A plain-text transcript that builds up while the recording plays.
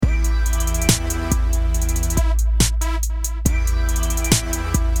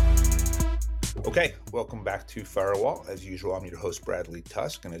Okay, welcome back to Firewall. As usual, I'm your host, Bradley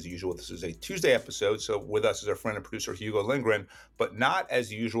Tusk, and as usual, this is a Tuesday episode, so with us is our friend and producer, Hugo Lindgren, but not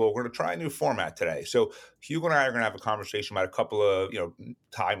as usual. We're going to try a new format today. So Hugo and I are going to have a conversation about a couple of,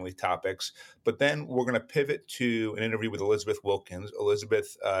 timely topics, but then we're going to pivot to an interview with Elizabeth Wilkins.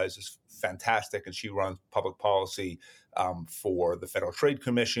 Elizabeth is just fantastic, and she runs public policy for the Federal Trade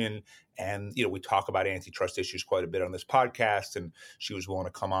Commission. And, we talk about antitrust issues quite a bit on this podcast, and she was willing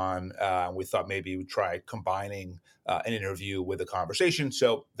to come on. We thought maybe we'd try combining an interview with a conversation.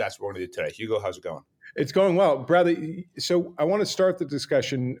 So that's what we're going to do today. Hugo, how's it going? It's going well. Bradley, so I want to start the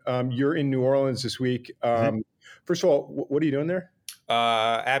discussion. You're in New Orleans this week. First of all, what are you doing there?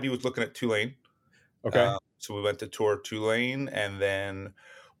 Abby was looking at Tulane. Okay. So we went to tour Tulane, and then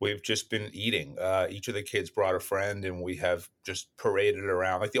we've just been eating. Each of the kids brought a friend, and we have just paraded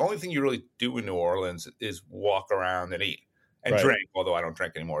around. Like, the only thing you really do in New Orleans is walk around and eat and drink, although I don't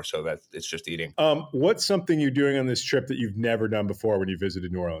drink anymore, so it's just eating. What's something you're doing on this trip that you've never done before when you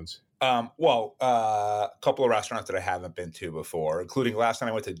visited New Orleans? A couple of restaurants that I haven't been to before, including last time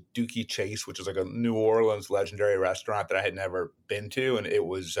I went to Dookie Chase, which is like a New Orleans legendary restaurant that I had never been to, and it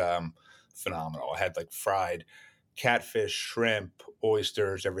was phenomenal. I had like fried catfish, shrimp,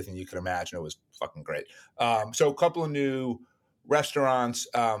 oysters, everything you could imagine. It was fucking great. So a couple of new restaurants.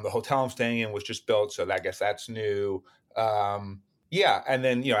 The hotel I'm staying in was just built, so I guess that's new. And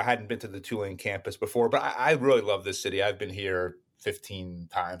then, I hadn't been to the Tulane campus before, but I really love this city. I've been here 15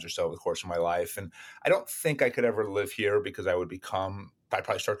 times or so over the course of my life, and I don't think I could ever live here because I'd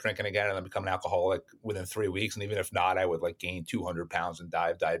probably start drinking again and then become an alcoholic within 3 weeks. And even if not, I would gain 200 pounds and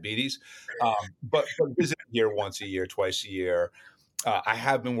die of diabetes. But visiting here once a year, twice a year. I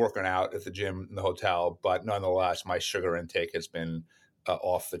have been working out at the gym in the hotel, but nonetheless, my sugar intake has been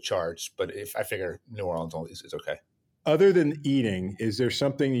off the charts. But if I figure New Orleans is okay. Other than eating, is there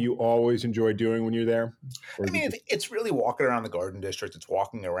something you always enjoy doing when you're there? It's really walking around the Garden District. It's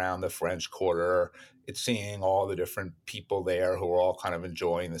walking around the French Quarter. It's seeing all the different people there who are all kind of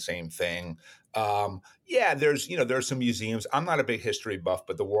enjoying the same thing. There's some museums. I'm not a big history buff,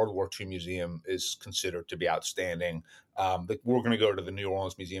 but the World War II Museum is considered to be outstanding. We're going to go to the New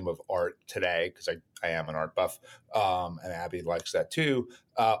Orleans Museum of Art today because I am an art buff, and Abby likes that too.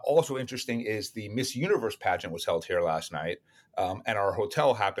 Also interesting is the Miss Universe pageant was held here last night, and our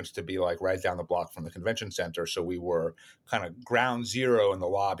hotel happens to be right down the block from the convention center, so we were kind of ground zero in the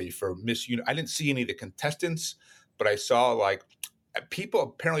lobby for Miss Universe. I didn't see any of the contestants, but I saw people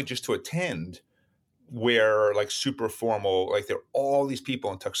apparently just to attend wear super formal, there are all these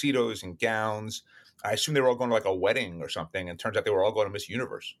people in tuxedos and gowns. I assume they were all going to a wedding or something, and turns out they were all going to Miss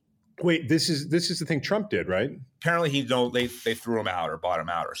Universe. Wait, this is the thing Trump did, right? Apparently, they threw him out or bought him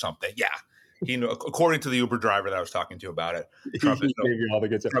out or something. Yeah, according to the Uber driver that I was talking to about it, Trump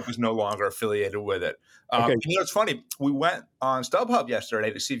is no longer affiliated with it. Okay. It's funny. We went on StubHub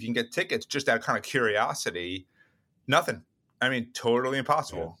yesterday to see if you can get tickets, just out of kind of curiosity. Nothing. Totally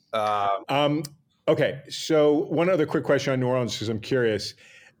impossible. Yeah. Okay, so one other quick question on New Orleans, because I'm curious.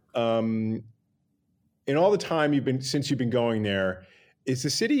 In all the time since you've been going there, is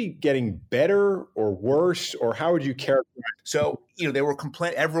the city getting better or worse, or how would you characterize? So,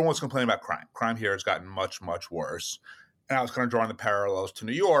 everyone was complaining about crime. Crime here has gotten much, much worse. And I was kind of drawing the parallels to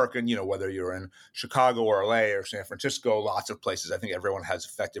New York, and, whether you're in Chicago or LA or San Francisco, lots of places, I think everyone has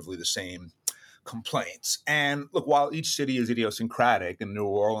effectively the same complaints. And look, while each city is idiosyncratic, and New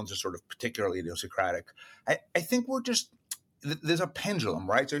Orleans is sort of particularly idiosyncratic, I think there's a pendulum,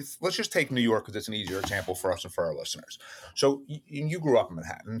 right? So let's just take New York because it's an easier example for us and for our listeners. So you grew up in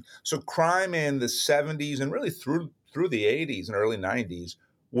Manhattan. So crime in the 70s and really through the 80s and early 90s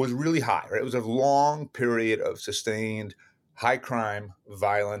was really high, right? It was a long period of sustained high crime,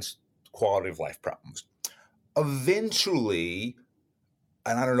 violence, quality of life problems. Eventually,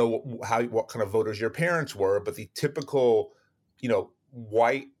 and I don't know what kind of voters your parents were, but the typical,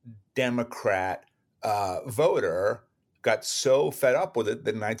 white Democrat voter got so fed up with it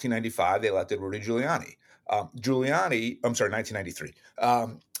that in 1995 they elected Rudy Giuliani. 1993.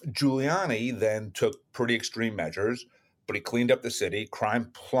 Giuliani then took pretty extreme measures, but he cleaned up the city. Crime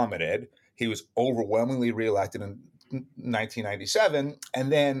plummeted. He was overwhelmingly reelected in 1997,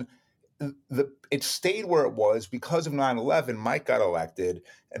 and then it stayed where it was because of 9/11. Mike got elected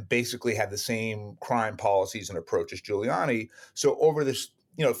and basically had the same crime policies and approach as Giuliani. So over this,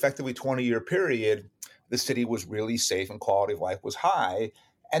 effectively 20-year period, the city was really safe and quality of life was high.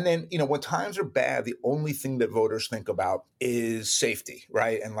 And then, when times are bad, the only thing that voters think about is safety,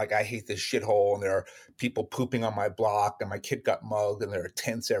 right? And I hate this shithole, and there are people pooping on my block, and my kid got mugged, and there are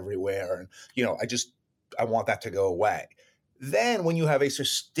tents everywhere. And, I want that to go away. Then when you have a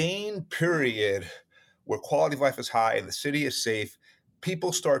sustained period where quality of life is high and the city is safe,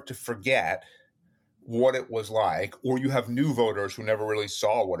 people start to forget what it was like, or you have new voters who never really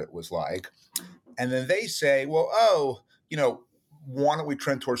saw what it was like. And then they say, well, oh, why don't we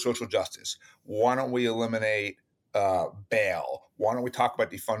trend towards social justice? Why don't we eliminate bail? Why don't we talk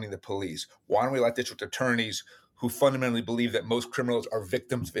about defunding the police? Why don't we let district attorneys who fundamentally believe that most criminals are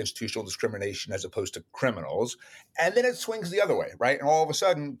victims of institutional discrimination as opposed to criminals? And then it swings the other way, right? And all of a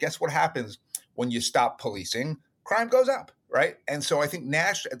sudden, guess what happens when you stop policing? Crime goes up, right? And so I think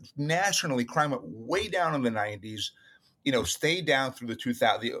nationally, crime went way down in the 90s, stayed down through the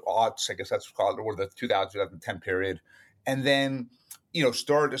 2000, the aughts, I guess that's called, or the 2010 period. And then,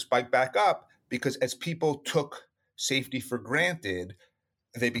 started to spike back up because as people took safety for granted,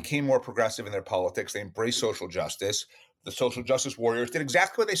 they became more progressive in their politics. They embraced social justice. The social justice warriors did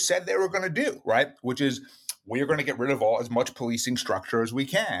exactly what they said they were going to do, right? Which is, we are going to get rid of as much policing structure as we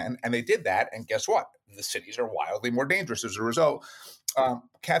can. And they did that. And guess what? The cities are wildly more dangerous as a result.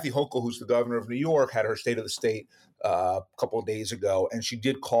 Kathy Hochul, who's the governor of New York, had her State of the State a couple of days ago, and she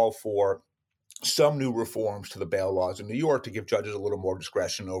did call for some new reforms to the bail laws in New York to give judges a little more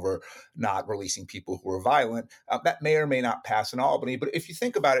discretion over not releasing people who are violent. That may or may not pass in Albany, but if you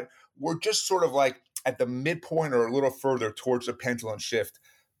think about it, we're just sort of like at the midpoint or a little further towards the pendulum shift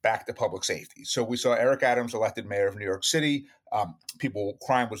back to public safety. So we saw Eric Adams elected mayor of New York City.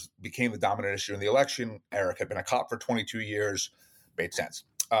 Crime became the dominant issue in the election. Eric had been a cop for 22 years, made sense.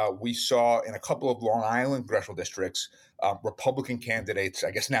 We saw in a couple of Long Island congressional districts, Republican candidates,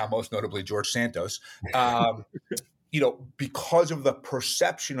 I guess now most notably George Santos, because of the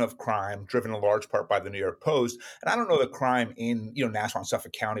perception of crime driven in large part by the New York Post. And I don't know that crime in, Nassau and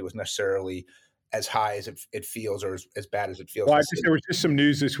Suffolk County was necessarily as high as it feels or as bad as it feels. Well, there was just some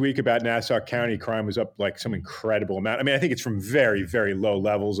news this week about Nassau County. Crime was up like some incredible amount. I mean, I think it's from very, very low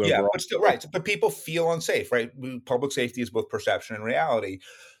levels overall. Yeah, but still, right. But people feel unsafe, right? Public safety is both perception and reality.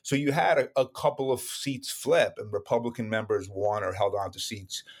 So you had a couple of seats flip, and Republican members won or held on to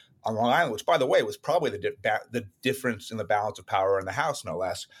seats on Long Island, which, by the way, was probably the difference in the balance of power in the House, no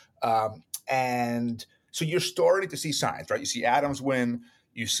less. And so you're starting to see signs, right? You see Adams win.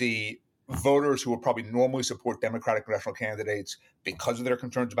 You see voters who would probably normally support Democratic congressional candidates because of their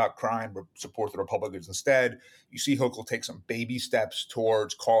concerns about crime support the Republicans instead. You see Hochul take some baby steps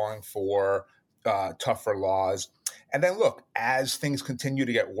towards calling for tougher laws. And then look, as things continue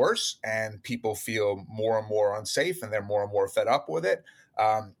to get worse and people feel more and more unsafe and they're more and more fed up with it,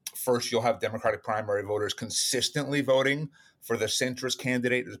 first you'll have Democratic primary voters consistently voting for the centrist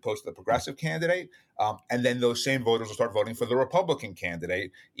candidate as opposed to the progressive candidate. And then those same voters will start voting for the Republican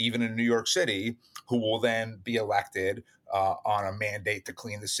candidate, even in New York City, who will then be elected on a mandate to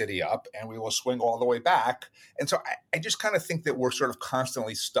clean the city up. And we will swing all the way back. And so I just kind of think that we're sort of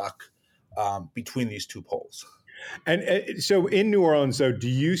constantly stuck between these two poles. And so in New Orleans, though, do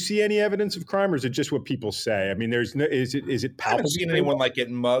you see any evidence of crime, or is it just what people say? I mean, is it palpable? I haven't seen anyone like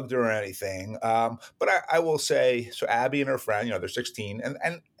getting mugged or anything. But I will say, so Abby and her friend, they're 16, and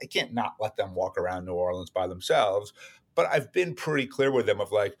I can't not let them walk around New Orleans by themselves. But I've been pretty clear with them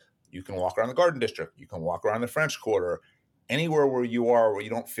of like, you can walk around the Garden District, you can walk around the French Quarter, anywhere where you are where you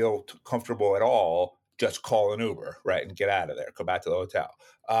don't feel comfortable at all, just call an Uber, right, and get out of there, go back to the hotel.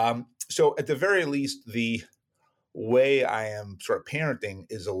 So at the very least, the way I am sort of parenting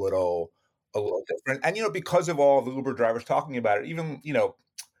is a little different. And, because of all the Uber drivers talking about it, even,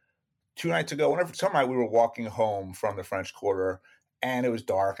 2 nights ago, some night we were walking home from the French Quarter and it was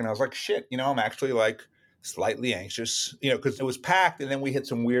dark and I was like, shit, I'm actually like slightly anxious, because it was packed. And then we hit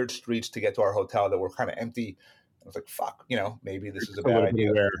some weird streets to get to our hotel that were kind of empty. I was like, fuck, maybe this is a bad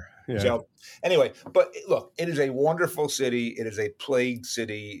idea. Yeah. So anyway, but look, it is a wonderful city. It is a plagued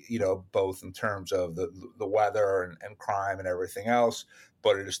city, both in terms of the weather and crime and everything else,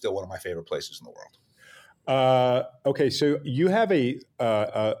 but it is still one of my favorite places in the world. Okay, so you have an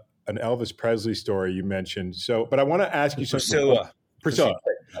Elvis Presley story you mentioned. So, but I want to ask you something. Priscilla.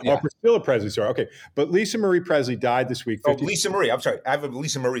 Yeah. Priscilla Presley story. Okay, but Lisa Marie Presley died this week. Lisa Marie. I'm sorry. I have a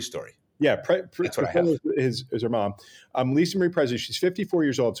Lisa Marie story. Yeah, that's what I have. Is her mom. Lisa Marie Presley, she's 54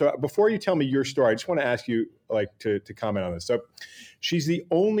 years old. So before you tell me your story, I just want to ask you to comment on this. So she's the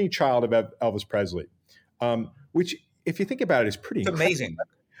only child of Elvis Presley, which, if you think about it, is pretty amazing.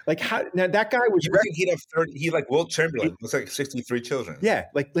 Like how now that guy was he'd have 30. He like Wilt Chamberlain looks like 63 children. Yeah,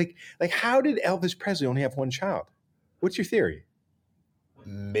 like how did Elvis Presley only have one child? What's your theory?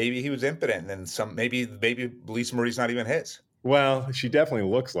 Maybe he was impotent, and then maybe Lisa Marie's not even his. Well, she definitely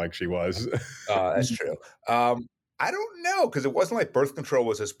looks like she was. That's true. I don't know, because it wasn't like birth control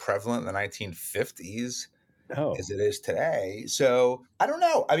was as prevalent in the 1950s. as it is today. So I don't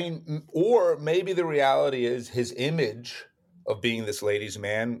know. I mean, or maybe the reality is his image of being this ladies'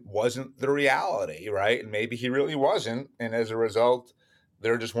 man wasn't the reality, right? And maybe he really wasn't. And as a result,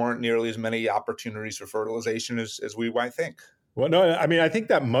 there just weren't nearly as many opportunities for fertilization as we might think. Well, no, I mean, I think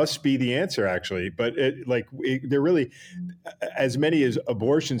that must be the answer, actually. But there really, as many as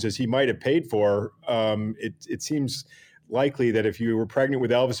abortions as he might have paid for, it seems likely that if you were pregnant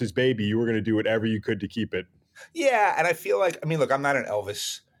with Elvis's baby, you were going to do whatever you could to keep it. Yeah, and I feel like, I mean, look, I'm not an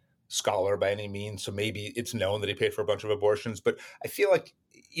Elvis scholar by any means, so maybe it's known that he paid for a bunch of abortions, but I feel like,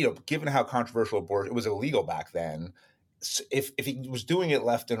 given how controversial abortion, it was illegal back then, if he was doing it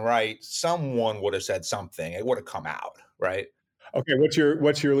left and right, someone would have said something. It would have come out, right? Okay, what's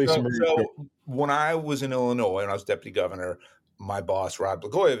your Lisa Marie? So when I was in Illinois and I was deputy governor, my boss, Rod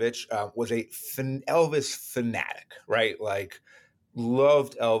Blagojevich, was a Elvis fanatic, right? Like,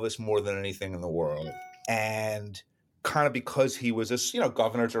 loved Elvis more than anything in the world. And kind of because he was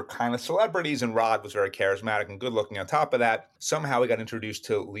governors are kind of celebrities, and Rod was very charismatic and good looking on top of that, somehow he got introduced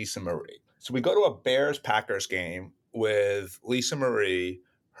to Lisa Marie. So we go to a Bears-Packers game with Lisa Marie,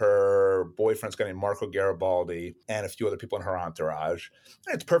 her boyfriend's guy named Marco Garibaldi, and a few other people in her entourage.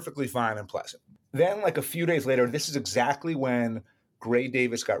 And it's perfectly fine and pleasant. Then, like a few days later, this is exactly when Gray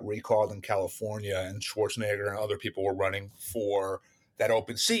Davis got recalled in California, and Schwarzenegger and other people were running for that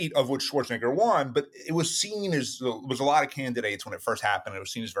open seat, of which Schwarzenegger won. But it was seen as, there was a lot of candidates when it first happened. It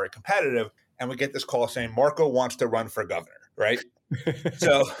was seen as very competitive. And we get this call saying Marco wants to run for governor, right?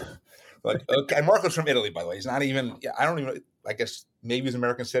 So, like, okay, and Marco's from Italy, by the way. He's not even, I don't even, I guess maybe he's an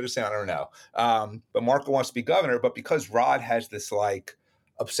American citizen. I don't know. But Marco wants to be governor. But because Rod has this like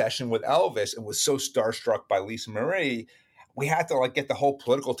obsession with Elvis and was so starstruck by Lisa Marie, we had to like get the whole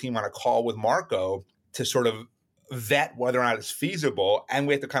political team on a call with Marco to sort of vet whether or not it's feasible. And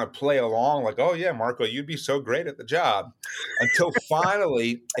we had to kind of play along like, oh yeah, Marco, you'd be so great at the job, until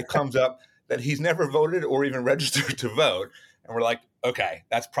finally it comes up that he's never voted or even registered to vote. And we're like, okay,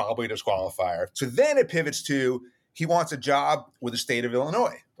 that's probably a disqualifier. So then it pivots to, he wants a job with the state of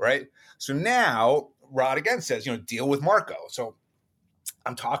Illinois, right? So now Rod again says, deal with Marco. So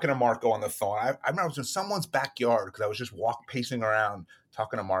I'm talking to Marco on the phone. I remember I was in someone's backyard because I was just pacing around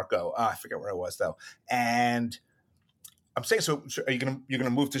talking to Marco. I forget where I was though. And I'm saying, so are you're gonna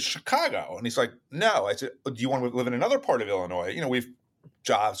move to Chicago? And he's like, no. I said, do you want to live in another part of Illinois? We've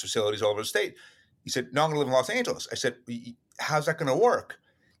jobs, facilities all over the state. He said, no, I'm gonna live in Los Angeles. I said, how's that gonna work?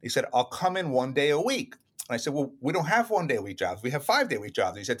 He said, I'll come in 1 day a week. And I said, well, we don't have 1 day a week jobs. We have 5 day a week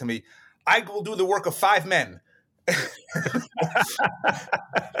jobs. And he said to me, I will do the work of 5 men.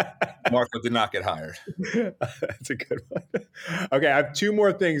 Marco did not get hired. That's a good one. Okay, I have 2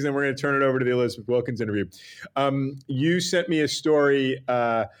 more things, and we're going to turn it over to the Elizabeth Wilkins interview. You sent me a story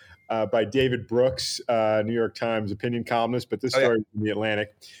by David Brooks, New York Times opinion columnist, but this story is in the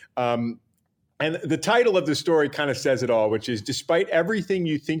Atlantic. And the title of the story kind of says it all, which is, despite everything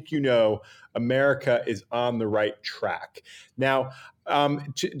you think you know, America is on the right track. Now,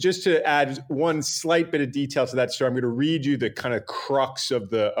 just to add one slight bit of detail to that story, I'm going to read you the kind of crux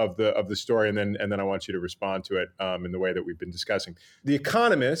of the story, and then I want you to respond to it in the way that we've been discussing. The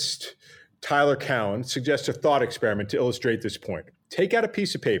Economist, Tyler Cowen, suggests a thought experiment to illustrate this point. Take out a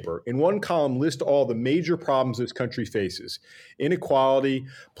piece of paper. In one column, list all the major problems this country faces: inequality,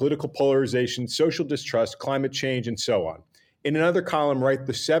 political polarization, social distrust, climate change, and so on. In another column, write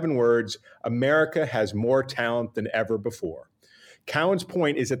the 7 words, America has more talent than ever before. Cowen's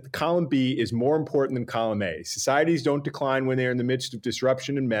point is that the column B is more important than column A. Societies don't decline when they're in the midst of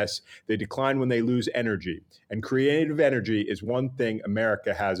disruption and mess. They decline when they lose energy. And creative energy is one thing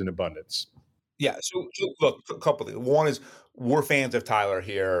America has in abundance. Yeah. So look, a couple of things. One is, we're fans of Tyler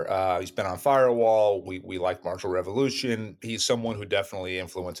here. He's been on Firewall. We like Martial Revolution. He's someone who definitely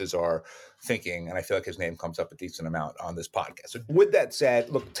influences our thinking, and I feel like his name comes up a decent amount on this podcast. So with that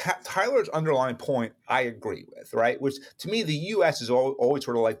said, look, Tyler's underlying point I agree with, right? Which to me, the U.S. is always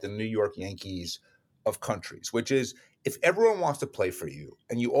sort of like the New York Yankees of countries, which is, if everyone wants to play for you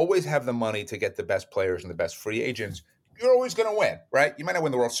and you always have the money to get the best players and the best free agents, you're always going to win, right? You might not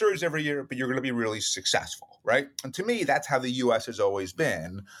win the World Series every year, but you're going to be really successful, right? And to me, that's how the U.S. has always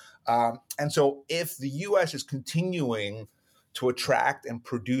been. And so if the U.S. is continuing to attract and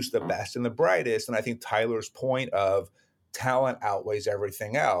produce the best and the brightest, and I think Tyler's point of talent outweighs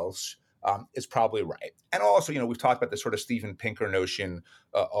everything else is probably right. And also, we've talked about this sort of Steven Pinker notion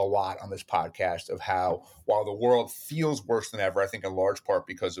a lot on this podcast of how, while the world feels worse than ever, I think in large part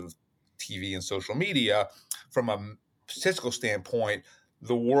because of TV and social media, from a statistical standpoint,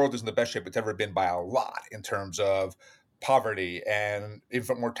 the world is in the best shape it's ever been by a lot in terms of poverty and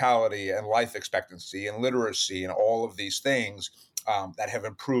infant mortality and life expectancy and literacy and all of these things that have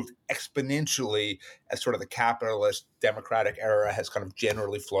improved exponentially as sort of the capitalist democratic era has kind of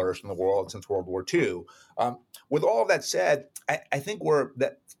generally flourished in the world since World War II. With all of that said, I think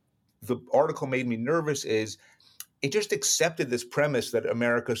that the article made me nervous is it just accepted this premise that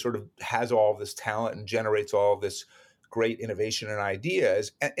America sort of has all of this talent and generates all of this great innovation and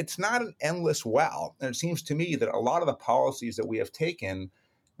ideas. And it's not an endless well. And it seems to me that a lot of the policies that we have taken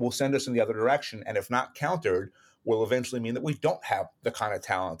will send us in the other direction. And if not countered, will eventually mean that we don't have the kind of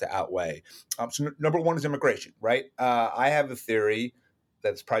talent to outweigh. So number one is immigration, right? I have a theory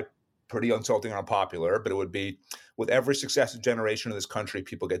that's probably pretty insulting and unpopular, but it would be with every successive generation of this country,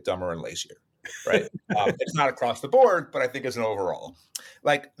 people get dumber and lazier. Right. It's not across the board, but I think as an overall,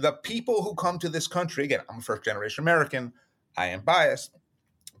 like the people who come to this country, again, I'm a first generation American. I am biased,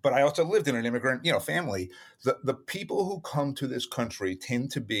 but I also lived in an immigrant, family. The people who come to this country tend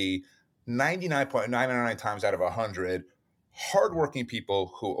to be 99.99 times out of 100 hardworking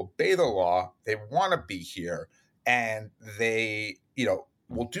people who obey the law. They want to be here, and they,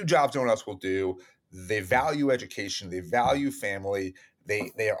 will do jobs no one else will do. They value education. They value family.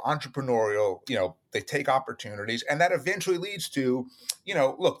 They are entrepreneurial, they take opportunities, and that eventually leads to,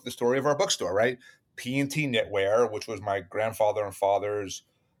 look, the story of our bookstore, right? P&T Knitwear, which was my grandfather and father's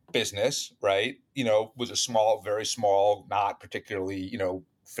business, right? Was a small, very small, not particularly,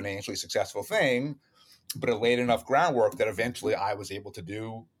 financially successful thing, but it laid enough groundwork that eventually I was able to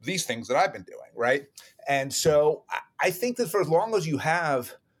do these things that I've been doing, right? And so I think that for as long as you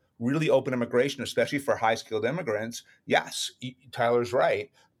have really open immigration, especially for high-skilled immigrants, yes, Tyler's right.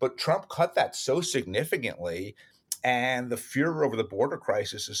 But Trump cut that so significantly, and the fear over the border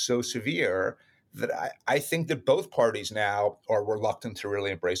crisis is so severe that I think that both parties now are reluctant to really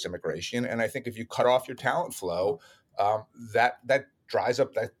embrace immigration. And I think if you cut off your talent flow, that dries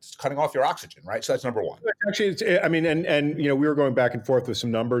up, that's cutting off your oxygen, right? So that's number one. Actually, we were going back and forth with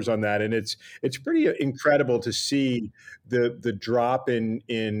some numbers on that, and it's pretty incredible to see the drop in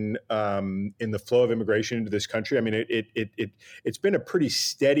the flow of immigration into this country. I mean, it's been a pretty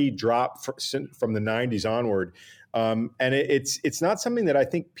steady drop from the 90s onward, and it's not something that I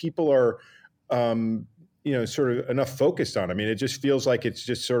think people are sort of enough focused on. I mean, it just feels like it's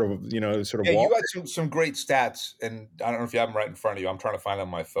just sort of. Yeah, you had some great stats, and I don't know if you have them right in front of you. I'm trying to find them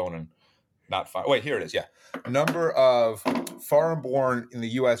on my phone and not find. Wait, here it is. Yeah, number of foreign-born in the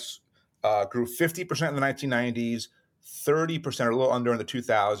U.S. Grew 50% in the 1990s, 30% or a little under in the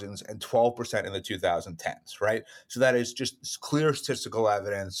 2000s, and 12% in the 2010s. Right. So that is just clear statistical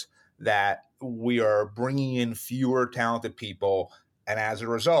evidence that we are bringing in fewer talented people. And as a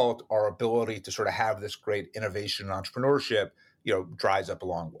result, our ability to sort of have this great innovation and entrepreneurship, dries up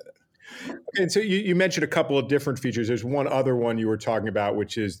along with it. And so you mentioned a couple of different features. There's one other one you were talking about,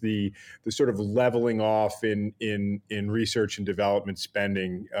 which is the sort of leveling off in research and development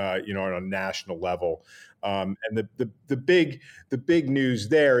spending, on a national level. And the big news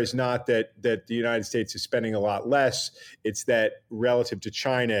there is not that the United States is spending a lot less. It's that relative to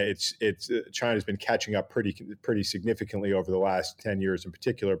China, China's been catching up pretty significantly over the last 10 years in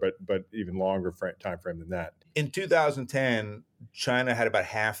particular, but even longer time frame than that. In 2010, China had about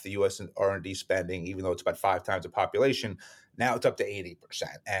half the U.S. R&D spending, even though it's about 5 times the population. Now it's up to 80%,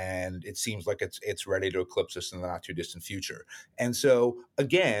 and it seems like it's ready to eclipse us in the not too distant future. And so,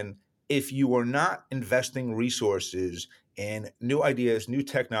 again, if you are not investing resources in new ideas, new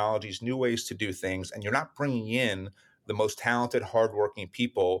technologies, new ways to do things, and you're not bringing in the most talented, hardworking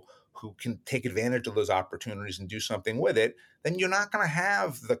people who can take advantage of those opportunities and do something with it, then you're not going to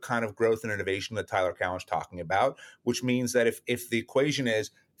have the kind of growth and innovation that Tyler Cowen's talking about, which means that if the equation is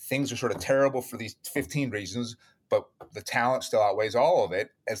things are sort of terrible for these 15 reasons, but the talent still outweighs all of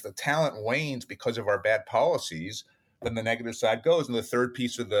it, as the talent wanes because of our bad policies, then the negative side goes. And the third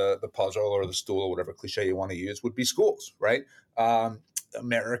piece of the puzzle or the stool or whatever cliche you want to use would be schools, right?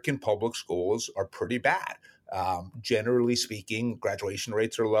 American public schools are pretty bad. Generally speaking, graduation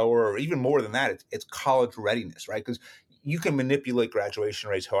rates are lower, or even more than that, it's college readiness, right? Because you can manipulate graduation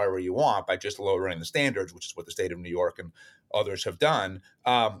rates however you want by just lowering the standards, which is what the state of New York and others have done.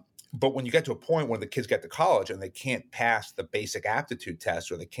 But when you get to a point where the kids get to college and they can't pass the basic aptitude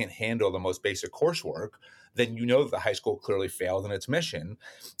test or they can't handle the most basic coursework, then you know that the high school clearly failed in its mission.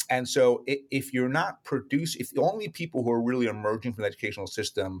 And so if you're not if the only people who are really emerging from the educational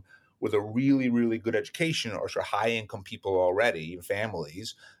system with a really, really good education are sort of high income people already,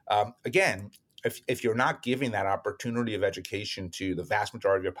 families, again, if you're not giving that opportunity of education to the vast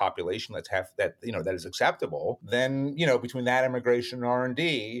majority of your population that is acceptable, then, between that immigration and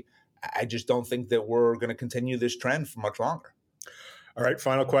R&D, I just don't think that we're going to continue this trend for much longer. All right,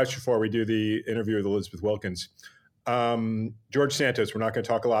 final question before we do the interview with Elizabeth Wilkins. George Santos, we're not going to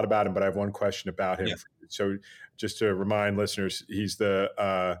talk a lot about him, but I have one question about him. Yeah. So just to remind listeners, he's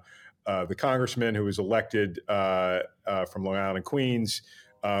the congressman who was elected from Long Island, Queens,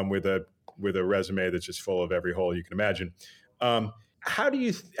 with a resume that's just full of every hole you can imagine. How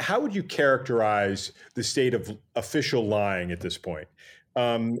would you characterize the state of official lying at this point?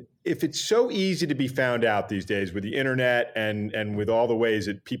 If it's so easy to be found out these days with the internet and with all the ways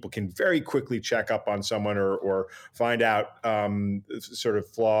that people can very quickly check up on someone or find out sort of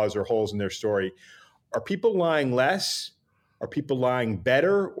flaws or holes in their story, are people lying less? Are people lying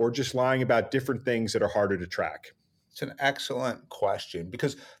better, or just lying about different things that are harder to track? It's an excellent question,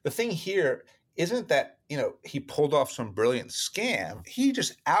 because the thing here isn't that, he pulled off some brilliant scam. He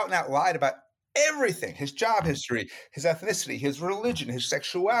just out and out lied about everything: his job history, his ethnicity, his religion, his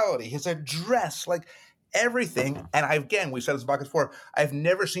sexuality, his address, like everything. And we've said this back and forth, I've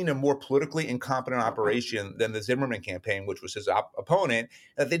never seen a more politically incompetent operation than the Zimmerman campaign, which was his opponent,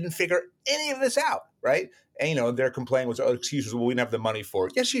 that they didn't figure any of this out, right? And, their complaint was, excuses, well, we didn't have the money for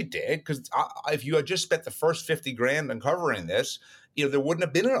it. Yes, you did, because if you had just spent the first $50,000 uncovering this, there wouldn't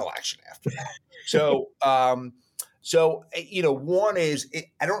have been an election after that. So, one is,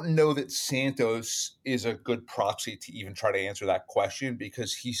 I don't know that Santos is a good proxy to even try to answer that question,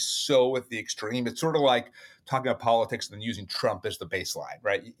 because he's so at the extreme. It's sort of like talking about politics and then using Trump as the baseline,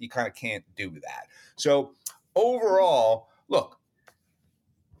 right? You kind of can't do that. So overall, look,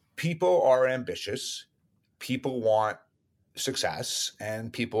 people are ambitious. People want success,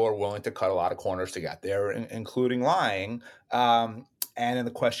 and people are willing to cut a lot of corners to get there, including lying. And then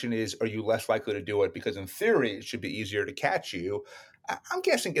the question is, are you less likely to do it because in theory it should be easier to catch you? I'm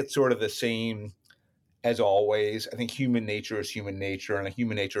guessing it's sort of the same as always. I think human nature is human nature, and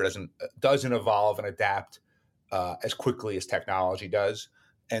human nature doesn't evolve and adapt as quickly as technology does.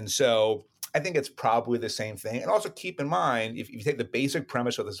 And so I think it's probably the same thing. And also keep in mind, if you take the basic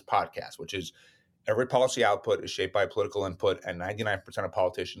premise of this podcast, which is every policy output is shaped by political input, and 99% of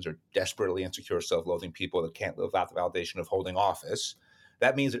politicians are desperately insecure, self-loathing people that can't live without the validation of holding office.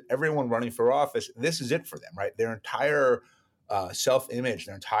 That means that everyone running for office, this is it for them, right? Their entire self-image,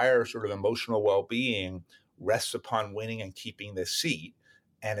 their entire sort of emotional well-being rests upon winning and keeping this seat.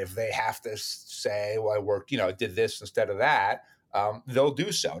 And if they have to say, well, I worked, did this instead of that, they'll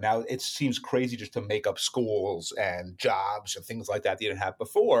do so. Now, it seems crazy just to make up schools and jobs and things like that you didn't have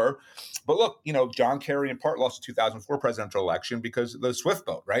before. But look, John Kerry in part lost the 2004 presidential election because of the SWIFT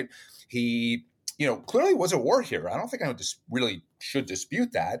vote, right? He, clearly was a war hero. I don't think I really should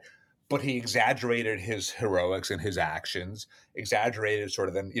dispute that. But he exaggerated his heroics and his actions, exaggerated sort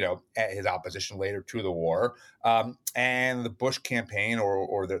of his opposition later to the war. And the Bush campaign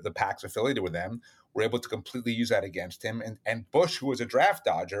or the PACs affiliated with them were able to completely use that against him. And Bush, who was a draft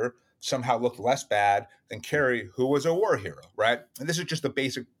dodger, somehow looked less bad than Kerry, who was a war hero, right? And this is just the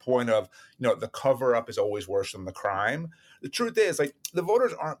basic point of, the cover-up is always worse than the crime. The truth is, the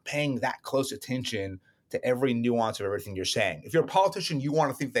voters aren't paying that close attention to every nuance of everything you're saying. If you're a politician, you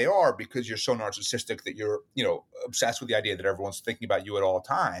want to think they are because you're so narcissistic that you're, obsessed with the idea that everyone's thinking about you at all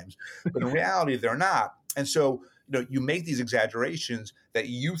times. But in reality, they're not. And so, you make these exaggerations that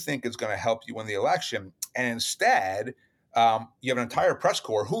you think is going to help you win the election. And instead, you have an entire press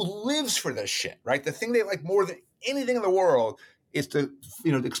corps who lives for this shit, right? The thing they like more than anything in the world is to,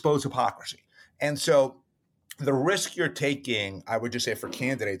 expose hypocrisy. And so the risk you're taking, I would just say for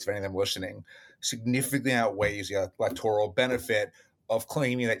candidates, if any of them listening, significantly outweighs the electoral benefit of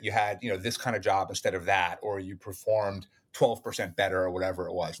claiming that you had, this kind of job instead of that, or you performed 12% better or whatever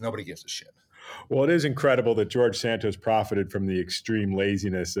it was. Nobody gives a shit. Well, it is incredible that George Santos profited from the extreme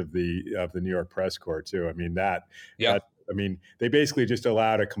laziness of the New York press corps too. I mean they basically just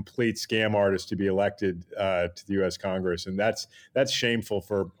allowed a complete scam artist to be elected to the U.S. Congress, and that's shameful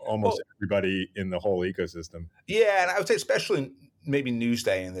for almost everybody in the whole ecosystem. Yeah, and I would say especially maybe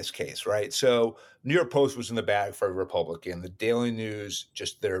Newsday in this case, right? So New York Post was in the bag for a Republican. The Daily News,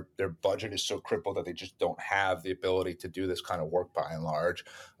 just their budget is so crippled that they just don't have the ability to do this kind of work by and large.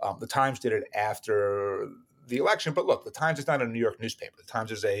 The Times did it after the election, but look, the Times is not a New York newspaper. The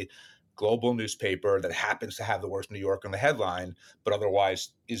Times is a global newspaper that happens to have the worst New York in the headline, but otherwise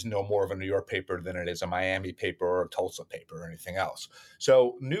is no more of a New York paper than it is a Miami paper or a Tulsa paper or anything else.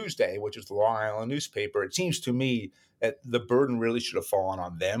 So Newsday, which is the Long Island newspaper, it seems to me that the burden really should have fallen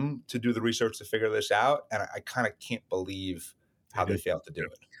on them to do the research to figure this out. And I kind of can't believe how they failed to do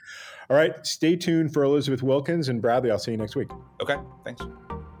it. All right. Stay tuned for Elizabeth Wilkins, and Bradley, I'll see you next week. Okay. Thanks.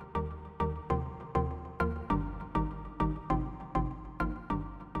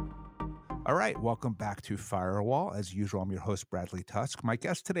 All right, welcome back to Firewall. As usual, I'm your host, Bradley Tusk. My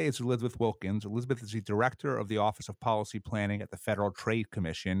guest today is Elizabeth Wilkins. Elizabeth is the director of the Office of Policy Planning at the Federal Trade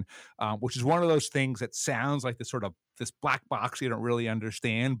Commission, which is one of those things that sounds like this black box you don't really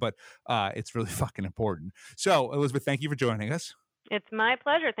understand, but it's really fucking important. So, Elizabeth, thank you for joining us. It's my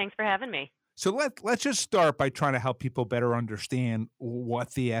pleasure. Thanks for having me. So let's just start by trying to help people better understand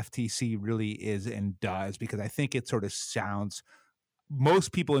what the FTC really is and does, because I think it sort of sounds.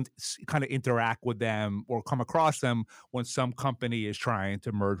 Most people kind of interact with them or come across them when some company is trying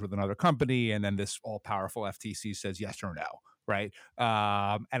to merge with another company, and then this all-powerful FTC says yes or no, right?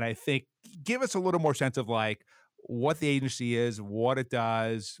 And I think give us a little more sense of like what the agency is, what it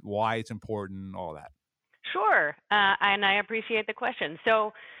does, why it's important, all that. Sure, and I appreciate the question.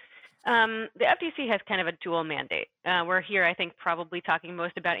 So the FTC has kind of a dual mandate. We're here, I think, probably talking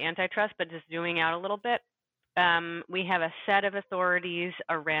most about antitrust, but just zooming out a little bit. We have a set of authorities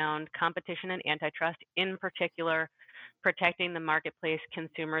around competition and antitrust, in particular, protecting the marketplace,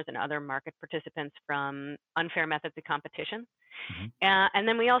 consumers, and other market participants from unfair methods of competition. Mm-hmm. And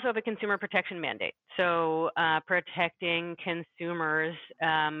then we also have a consumer protection mandate. So protecting consumers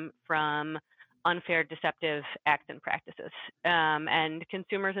from unfair, deceptive acts and practices. And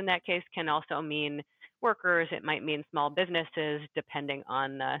consumers in that case can also mean workers. It might mean small businesses, depending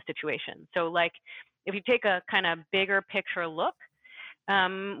on the situation. So like, if you take a kind of bigger picture look,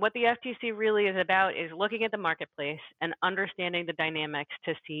 what the FTC really is about is looking at the marketplace and understanding the dynamics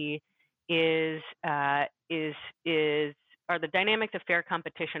to see are the dynamics of fair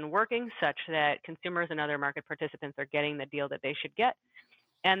competition working such that consumers and other market participants are getting the deal that they should get.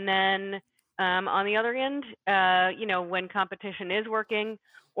 And then on the other end, when competition is working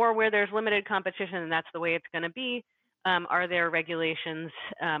or where there's limited competition and that's the way it's going to be, are there regulations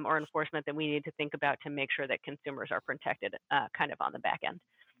or enforcement that we need to think about to make sure that consumers are protected kind of on the back end?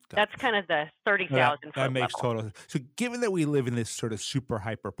 That's kind of the 30,000 foot That makes level. total. So given that we live in this sort of super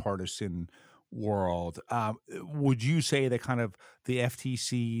hyper partisan world, would you say that kind of the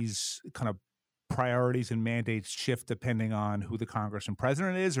FTC's kind of priorities and mandates shift depending on who the Congress and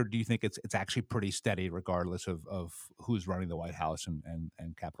president is, or do you think it's actually pretty steady regardless of who's running the White House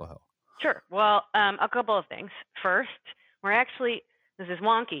and Capitol Hill? Sure. Well, a couple of things. First, this is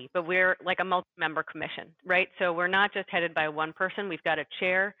wonky, but we're like a multi-member commission, right? So we're not just headed by one person. We've got a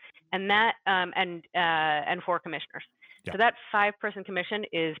chair and four commissioners. Yeah. So that 5-person commission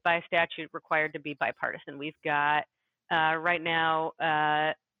is by statute required to be bipartisan. We've got right now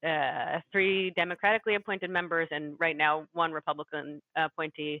 3 democratically appointed members and right now 1 Republican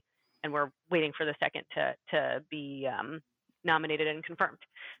appointee, and we're waiting for the second to be nominated and confirmed.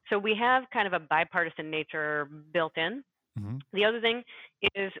 So we have kind of a bipartisan nature built in. Mm-hmm. The other thing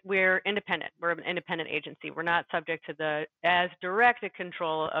is we're independent. We're an independent agency. We're not subject to as direct a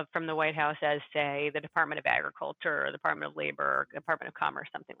control from the White House as, say, the Department of Agriculture or the Department of Labor or Department of Commerce,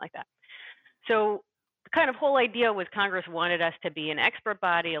 something like that. So the kind of whole idea was Congress wanted us to be an expert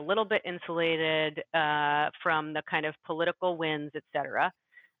body, a little bit insulated from the kind of political winds, et cetera.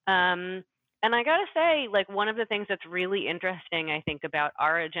 And I got to say, like, one of the things that's really interesting, I think, about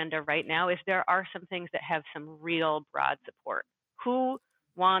our agenda right now is there are some things that have some real broad support. Who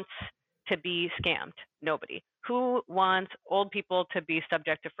wants to be scammed? Nobody. Who wants old people to be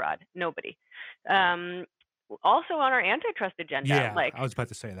subject to fraud? Nobody. Also on our antitrust agenda, yeah, I was about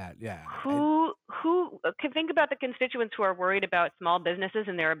to say that. Yeah. Who can think about the constituents who are worried about small businesses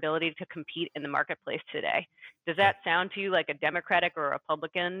and their ability to compete in the marketplace today? Does that sound to you like a Democratic or a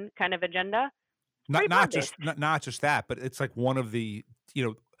Republican kind of agenda? Not just that, but it's like one of the,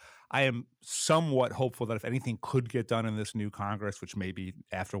 I am somewhat hopeful that if anything could get done in this new Congress, which maybe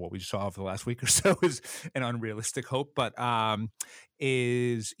after what we saw over the last week or so is an unrealistic hope, but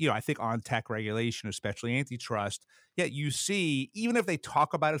is, I think on tech regulation, especially antitrust, you see, even if they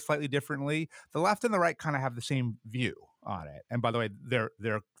talk about it slightly differently, the left and the right kind of have the same view on it. And by the way,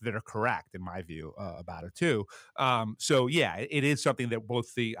 they're correct in my view about it too. So yeah, it is something that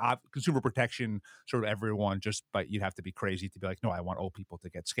both the consumer protection, sort of everyone, but you'd have to be crazy to be like, no, I want old people to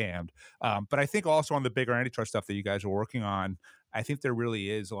get scammed. But I think also on the bigger antitrust stuff that you guys are working on, I think there really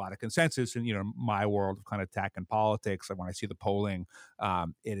is a lot of consensus in, my world of kind of tech and politics. And when I see the polling,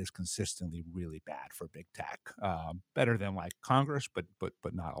 it is consistently really bad for big tech, better than like Congress, but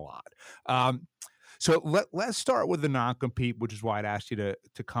not a lot. So let's start with the non-compete, which is why I'd asked you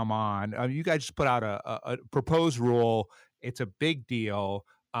to come on. You guys just put out a proposed rule. It's a big deal.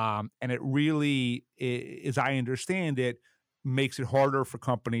 And it really, as I understand it, makes it harder for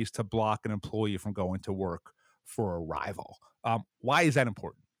companies to block an employee from going to work for a rival. Why is that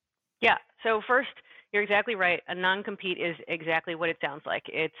important? Yeah. So first, you're exactly right. A non-compete is exactly what it sounds like.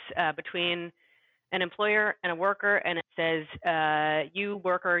 It's between an employer and a worker, and it says, you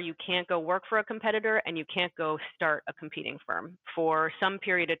worker, you can't go work for a competitor and you can't go start a competing firm for some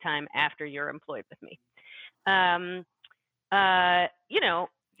period of time after you're employed with me.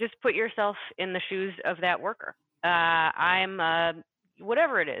 Just put yourself in the shoes of that worker. I'm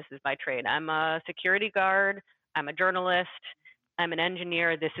whatever it is my trade. I'm a security guard. I'm a journalist. I'm an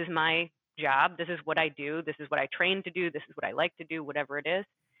engineer. This is my job. This is what I do. This is what I train to do. This is what I like to do, whatever it is.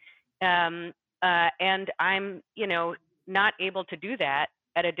 And I'm, not able to do that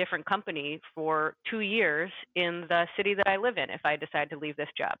at a different company for 2 years in the city that I live in if I decide to leave this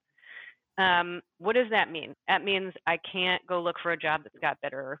job. What does that mean? That means I can't go look for a job that's got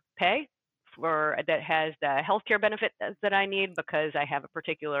better pay, that has the healthcare benefit that I need because I have a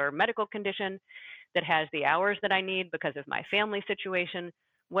particular medical condition, that has the hours that I need because of my family situation.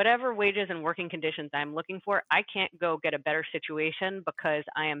 Whatever wages and working conditions I'm looking for, I can't go get a better situation because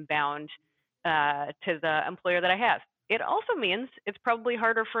I am bound to the employer that I have. It also means it's probably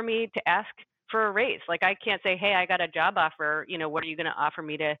harder for me to ask for a raise. Like I can't say, hey, I got a job offer, what are you going to offer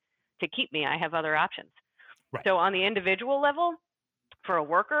me to keep me? I have other options. Right. So on the individual level, for a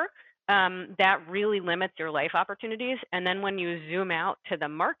worker, that really limits your life opportunities. And then when you zoom out to the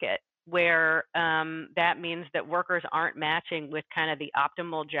market, where that means that workers aren't matching with kind of the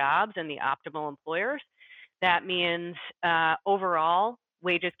optimal jobs and the optimal employers, that means overall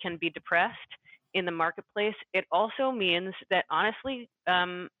wages can be depressed in the marketplace. It also means that honestly,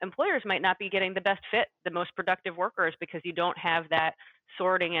 employers might not be getting the best fit, the most productive workers, because you don't have that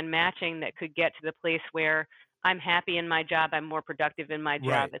sorting and matching that could get to the place where I'm happy in my job, I'm more productive in my job,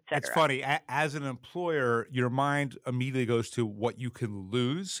 right. et cetera. It's funny, as an employer, your mind immediately goes to what you can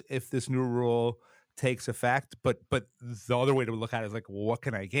lose if this new rule takes effect, but the other way to look at it is like, well, what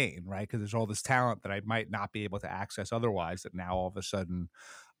can I gain, right? Because there's all this talent that I might not be able to access otherwise that now all of a sudden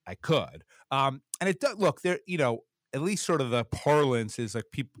I could. And it does look there, at least sort of the parlance is like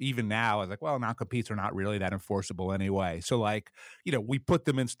people even now is like, well, non-competes are not really that enforceable anyway. So like, we put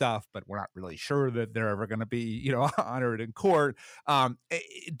them in stuff, but we're not really sure that they're ever going to be, honored in court.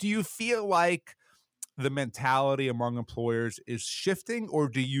 Do you feel like the mentality among employers is shifting, or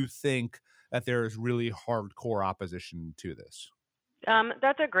do you think that there is really hardcore opposition to this?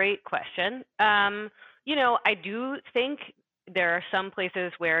 That's a great question. I do think there are some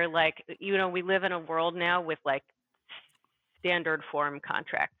places where, like, we live in a world now with like standard form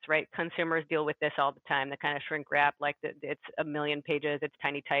contracts, right? Consumers deal with this all the time. The kind of shrink wrap, like it's a million pages, it's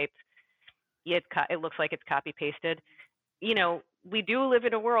tiny types. It looks like it's copy pasted. We do live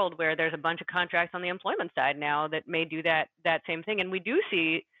in a world where there's a bunch of contracts on the employment side now that may do that same thing, and we do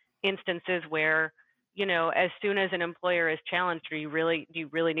see instances where, as soon as an employer is challenged, do you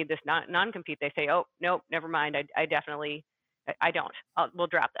really need this non-compete? They say, oh, nope, never mind. I don't. We'll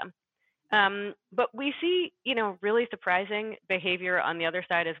drop them. But we see, really surprising behavior on the other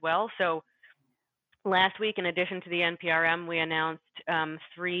side as well. So last week, in addition to the NPRM, we announced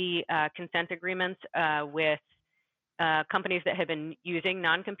 3 consent agreements with companies that have been using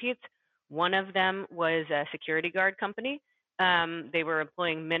non-competes. One of them was a security guard company. They were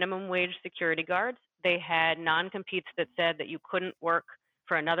employing minimum wage security guards. They had non-competes that said that you couldn't work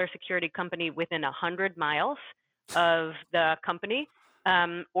for another security company within 100 miles of the company,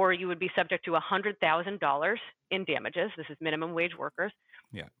 or you would be subject to $100,000 in damages. This is minimum wage workers.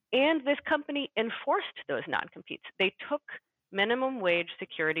 Yeah. And this company enforced those non-competes. They took minimum wage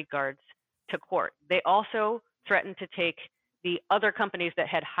security guards to court. They also threatened to take the other companies that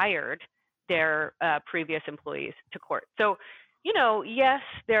had hired their previous employees to court. So, yes,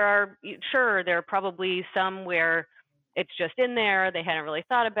 there are probably some where it's just in there. They hadn't really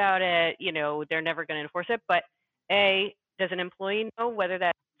thought about it. They're never going to enforce it. But A, does an employee know whether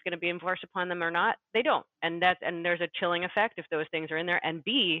that's going to be enforced upon them or not? They don't. And there's a chilling effect if those things are in there. And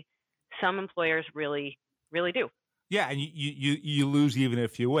B, some employers really, really do. Yeah, and you lose even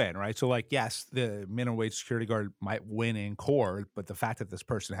if you win, right? So like, yes, the minimum wage security guard might win in court, but the fact that this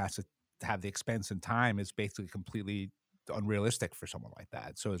person has to have the expense and time is basically completely unrealistic for someone like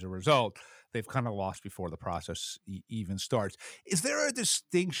that. So as a result, they've kind of lost before the process even starts. Is there a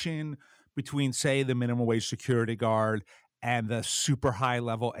distinction between, say, the minimum wage security guard and the super high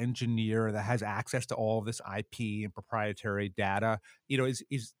level engineer that has access to all of this IP and proprietary data?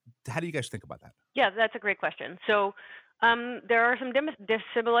 How do you guys think about that? Yeah, that's a great question. So there are some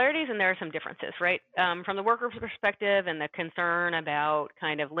similarities and there are some differences, right? From the worker's perspective and the concern about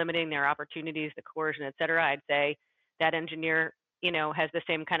kind of limiting their opportunities, the coercion, et cetera, I'd say that engineer, has the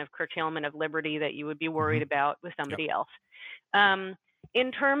same kind of curtailment of liberty that you would be worried about with somebody else.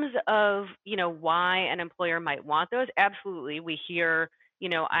 In terms of, why an employer might want those, absolutely. We hear,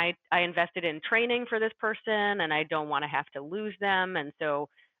 I invested in training for this person and I don't want to have to lose them. And so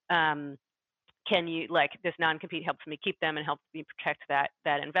can you, this non-compete helps me keep them and helps me protect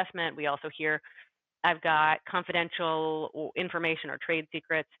that investment. We also hear, I've got confidential information or trade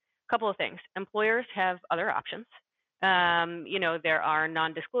secrets. A couple of things. Employers have other options. There are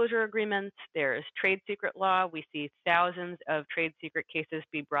non-disclosure agreements. There's trade secret law. We see thousands of trade secret cases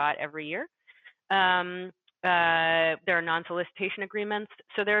be brought every year. There are non-solicitation agreements.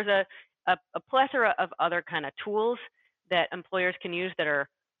 So there's a plethora of other kind of tools that employers can use that are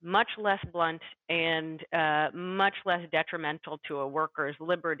much less blunt and much less detrimental to a worker's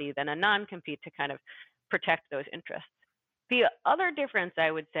liberty than a non-compete to kind of protect those interests. The other difference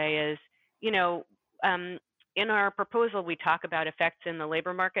I would say is, in our proposal, we talk about effects in the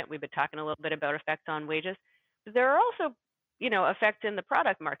labor market. We've been talking a little bit about effects on wages. But there are also, effects in the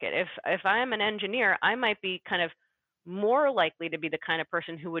product market. If I'm an engineer, I might be kind of more likely to be the kind of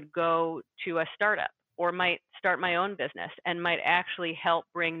person who would go to a startup or might start my own business and might actually help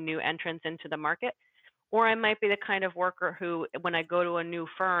bring new entrants into the market. Or I might be the kind of worker who, when I go to a new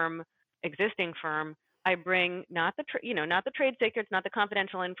firm, existing firm, I bring not the trade secrets, not the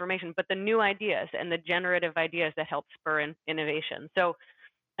confidential information, but the new ideas and the generative ideas that help spur innovation. So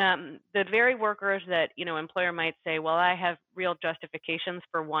the very workers that employer might say, well, I have real justifications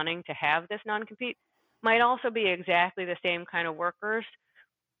for wanting to have this non-compete, might also be exactly the same kind of workers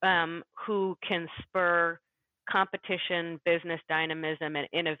who can spur competition, business dynamism, and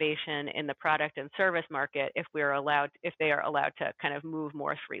innovation in the product and service market if they are allowed to kind of move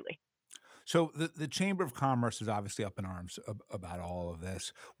more freely. So the Chamber of Commerce is obviously up in arms about all of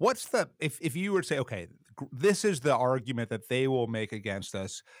this. If you were to say, okay, this is the argument that they will make against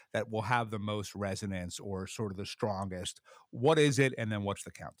us that will have the most resonance or sort of the strongest, what is it, and then what's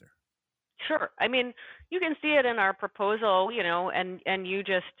the counter? Sure. I mean, you can see it in our proposal, and you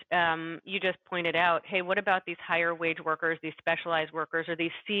just pointed out, hey, what about these higher wage workers, these specialized workers, or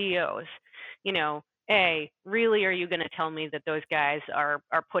these CEOs? Really, are you going to tell me that those guys are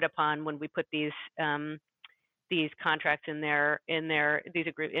put upon when we put these contracts in their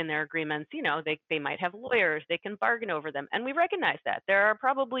agreements? They might have lawyers, they can bargain over them, and we recognize that there are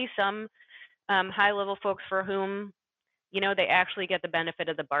probably some high level folks for whom they actually get the benefit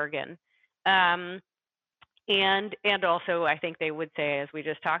of the bargain. And also, I think they would say, as we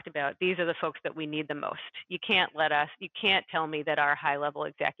just talked about, these are the folks that we need the most. You can't tell me that our high-level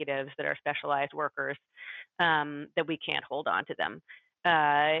executives that are specialized workers, that we can't hold on to them.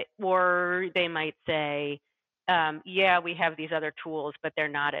 Or they might say, yeah, we have these other tools, but they're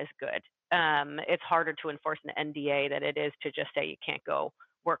not as good. It's harder to enforce an NDA than it is to just say you can't go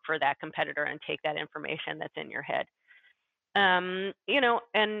work for that competitor and take that information that's in your head. And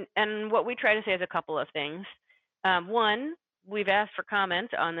what we try to say is a couple of things. One, we've asked for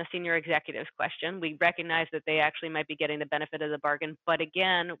comment on the senior executives question. We recognize that they actually might be getting the benefit of the bargain, but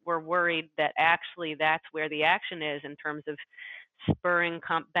again, we're worried that actually that's where the action is in terms of spurring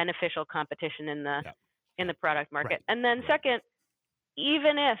beneficial competition in the product market. Right. And then second,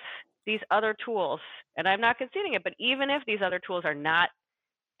 even if these other tools, and I'm not conceding it, but even if these other tools are not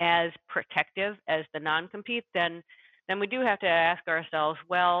as protective as the non-compete, then we do have to ask ourselves,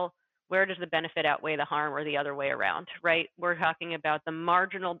 well, where does the benefit outweigh the harm, or the other way around, right? We're talking about the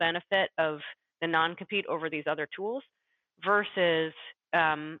marginal benefit of the non-compete over these other tools versus,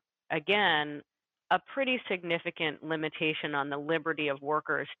 again, a pretty significant limitation on the liberty of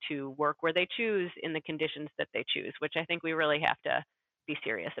workers to work where they choose in the conditions that they choose, which I think we really have to be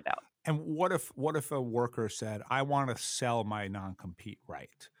serious about. And what if a worker said, I want to sell my non-compete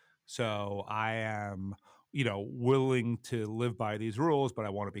right? So I am willing to live by these rules, but I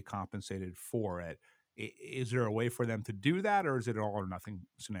want to be compensated for it. Is there a way for them to do that, or is it an all or nothing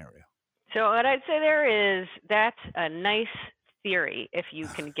scenario? So what I'd say that's a nice theory if you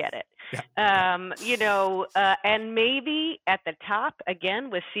can get it. Yeah. And maybe at the top, again,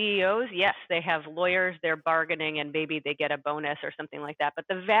 with CEOs, yes, they have lawyers, they're bargaining, and maybe they get a bonus or something like that. But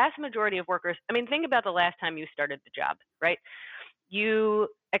the vast majority of workers, I mean, think about the last time you started the job, right? You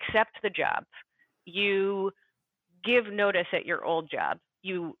accept the job. You give notice at your old job.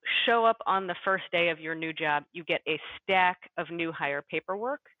 You show up on the first day of your new job. You get a stack of new hire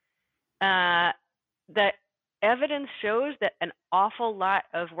paperwork. The evidence shows that an awful lot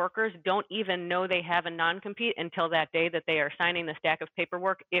of workers don't even know they have a non-compete until that day that they are signing the stack of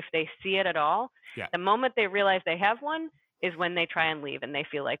paperwork, if they see it at all. Yeah. The moment they realize they have one is when they try and leave, and they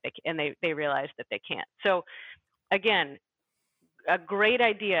feel like they realize that they can't. So again, a great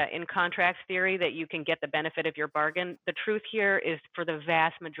idea in contracts theory that you can get the benefit of your bargain. The truth here is, for the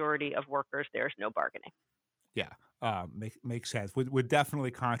vast majority of workers, there's no bargaining. Yeah, makes sense. Would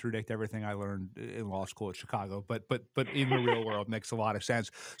definitely contradict everything I learned in law school at Chicago, but in the real world makes a lot of sense.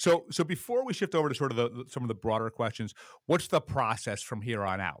 So before we shift over to sort of some of the broader questions, what's the process from here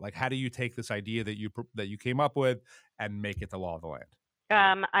on out? Like, how do you take this idea that you came up with and make it the law of the land?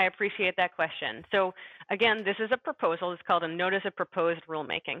 I appreciate that question. So again, this is a proposal. It's called a notice of proposed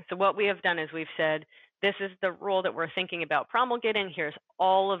rulemaking. So what we have done is we've said, this is the rule that we're thinking about promulgating. Here's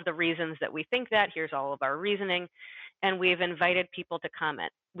all of the reasons that we think that. Here's all of our reasoning. And we've invited people to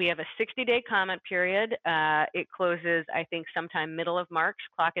comment. We have a 60-day comment period. It closes, I think, sometime middle of March.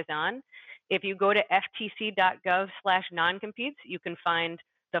 Clock is on. If you go to ftc.gov/non-competes, you can find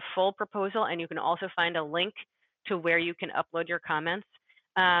the full proposal, and you can also find a link to where you can upload your comments.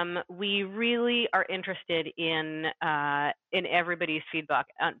 We really are interested in everybody's feedback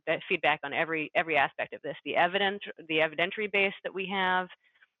on every aspect of this. The evidentiary base that we have,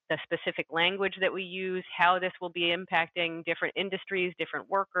 the specific language that we use, how this will be impacting different industries, different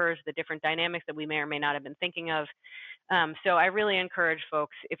workers, the different dynamics that we may or may not have been thinking of. So I really encourage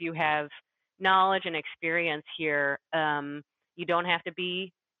folks, if you have knowledge and experience here, you don't have to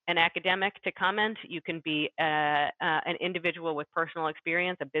be an academic to comment. You can be an individual with personal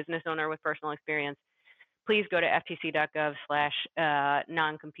experience, a business owner with personal experience. Please go to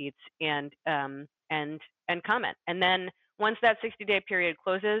ftc.gov/non-competes and comment. And then once that 60-day period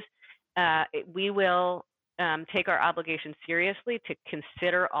closes, we will take our obligation seriously to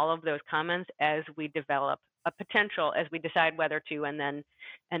consider all of those comments as we develop a potential, as we decide whether to, and then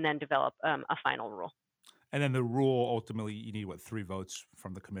develop a final rule. And then the rule, ultimately, you need, 3 votes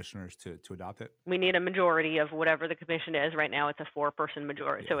from the commissioners to adopt it? We need a majority of whatever the commission is. Right now, it's a 4-person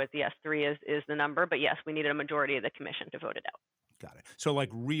majority. Yeah. So it's, yes, 3 is the number. But yes, we need a majority of the commission to vote it out. Got it. So, like,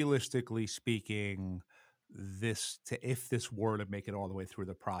 realistically speaking, if this were to make it all the way through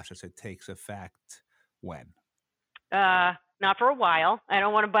the process, it takes effect when? Not for a while. I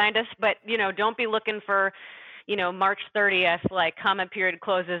don't want to bind us, but, don't be looking for, March 30th, like comment period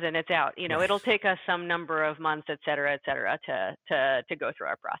closes and it's out. Right. It'll take us some number of months, et cetera, to go through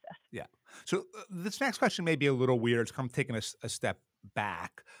our process. Yeah. So this next question may be a little weird. It's kind of taking a step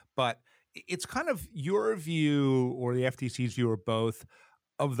back, but it's kind of your view or the FTC's view or both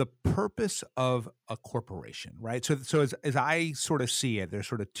of the purpose of a corporation, right? So as I sort of see it, there's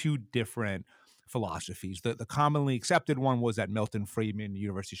sort of 2 different philosophies. The commonly accepted one was that Milton Friedman,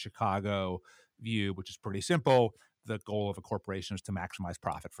 University of Chicago view, which is pretty simple. The goal of a corporation is to maximize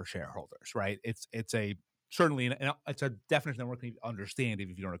profit for shareholders, right? It's a definition that we're going to understand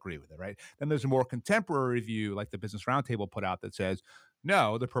if you don't agree with it, right? Then there's a more contemporary view, like the Business Roundtable put out, that says,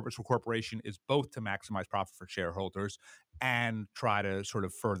 no, the purpose of a corporation is both to maximize profit for shareholders and try to sort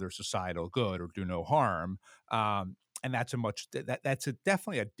of further societal good or do no harm. And that's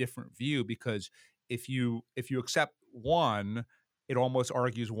definitely a different view, because if you accept one, it almost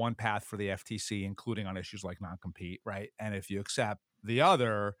argues one path for the FTC, including on issues like non-compete, right? And if you accept the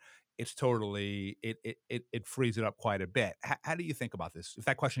other, it's totally, it frees it up quite a bit. How do you think about this? If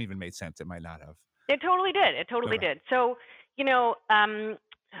that question even made sense, it might not have. It totally did. It totally did. So,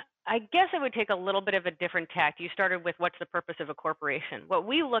 I guess I would take a little bit of a different tact. You started with, what's the purpose of a corporation? What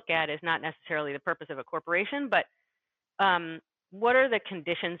we look at is not necessarily the purpose of a corporation, but what are the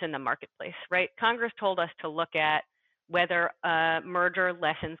conditions in the marketplace, right? Congress told us to look at whether a merger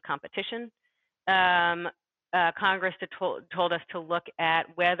lessens competition. Congress told us to look at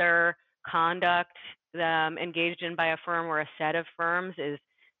whether conduct engaged in by a firm or a set of firms is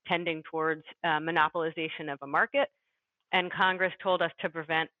tending towards monopolization of a market. And Congress told us to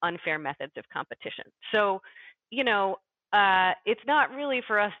prevent unfair methods of competition. So, it's not really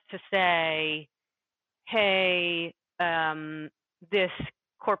for us to say, hey, this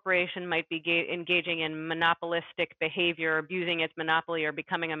corporation might be engaging in monopolistic behavior, abusing its monopoly or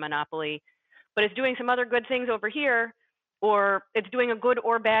becoming a monopoly, but it's doing some other good things over here, or it's doing a good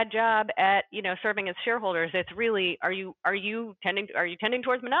or bad job at, serving its shareholders. It's really, are you tending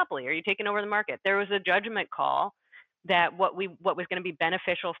towards monopoly? Are you taking over the market? There was a judgment call that what was going to be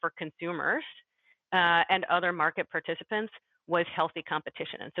beneficial for consumers and other market participants was healthy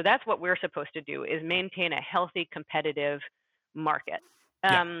competition. And so that's what we're supposed to do, is maintain a healthy, competitive market.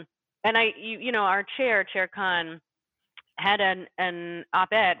 And our Chair Khan, had an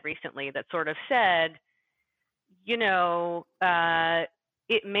op-ed recently that sort of said, it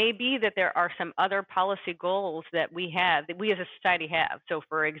may be that there are some other policy goals that we as a society have. So,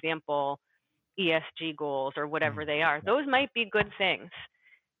 for example, ESG goals or whatever they are, those might be good things,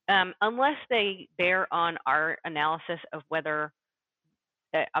 unless they bear on our analysis of whether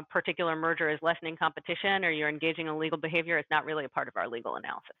a particular merger is lessening competition or you're engaging in illegal behavior, it's not really a part of our legal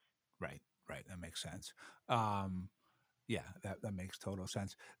analysis. Right. That makes sense. Yeah, that makes total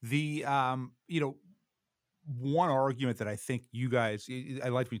sense. The one argument that I think you guys, I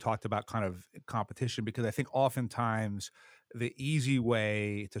like when you talked about kind of competition, because I think oftentimes the easy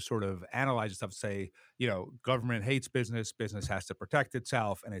way to sort of analyze stuff, say, government hates business, business has to protect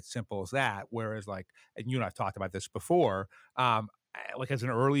itself, and it's simple as that. Whereas, like, and you and I've talked about this before, like as an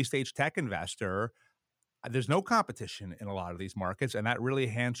early stage tech investor, there's no competition in a lot of these markets, and that really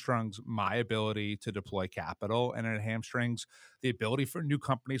hamstrings my ability to deploy capital, and it hamstrings the ability for new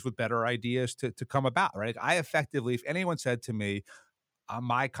companies with better ideas to come about, right? I effectively, if anyone said to me,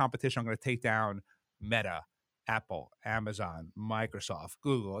 my competition, I'm going to take down Meta, Apple, Amazon, Microsoft,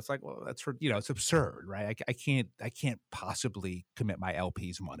 Google, it's like, well, that's it's absurd, right? I can't possibly commit my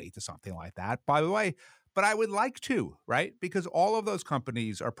LP's money to something like that. By the way, but I would like to, right? Because all of those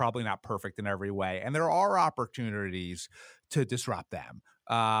companies are probably not perfect in every way, and there are opportunities to disrupt them.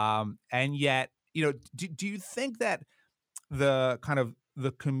 And yet, do you think that the kind of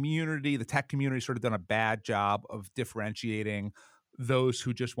the community, the tech community, sort of done a bad job of differentiating those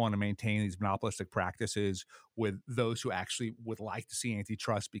who just want to maintain these monopolistic practices with those who actually would like to see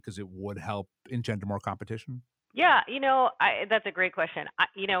antitrust because it would help engender more competition? Yeah, that's a great question.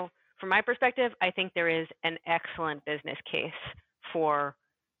 From my perspective, I think there is an excellent business case for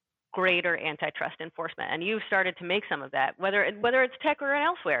greater antitrust enforcement, and you've started to make some of that, whether it's tech or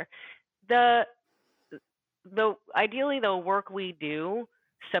elsewhere. Ideally, the work we do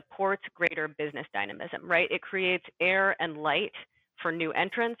supports greater business dynamism, right? It creates air and light for new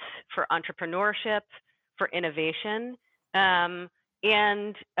entrants, for entrepreneurship, for innovation. And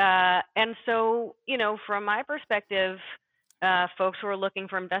so, from my perspective, folks who are looking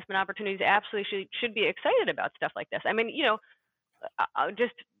for investment opportunities absolutely should be excited about stuff like this. I mean,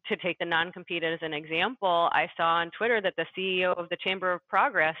 just to take the non-compete as an example, I saw on Twitter that the CEO of the Chamber of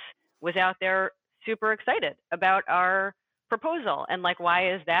Progress was out there super excited about our proposal. And like,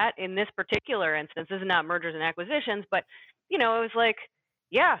 why is that? In this particular instance, this is not mergers and acquisitions, but, it was like,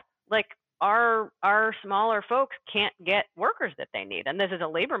 yeah, like our smaller folks can't get workers that they need. And this is a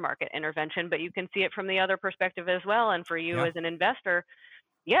labor market intervention, but you can see it from the other perspective as well. And for you as an investor,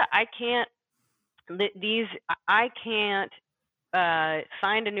 yeah, I can't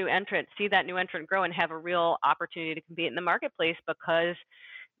find a new entrant, see that new entrant grow and have a real opportunity to compete in the marketplace because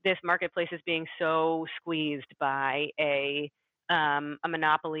this marketplace is being so squeezed by a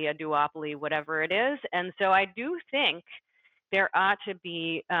monopoly, a duopoly, whatever it is. And so I do think there ought to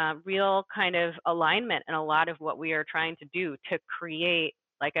be real kind of alignment in a lot of what we are trying to do to create,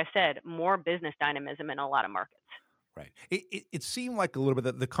 like I said, more business dynamism in a lot of markets. Right. It seemed like a little bit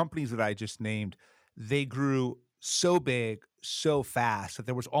that the companies that I just named, they grew so big, so fast that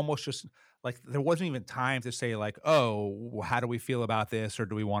there was almost just like, there wasn't even time to say like, oh, how do we feel about this? Or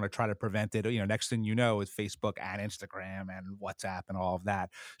do we want to try to prevent it? Next thing you know is Facebook and Instagram and WhatsApp and all of that.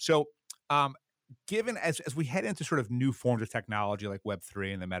 So, given as we head into sort of new forms of technology like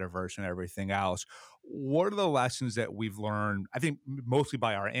Web3 and the metaverse and everything else, what are the lessons that we've learned, I think mostly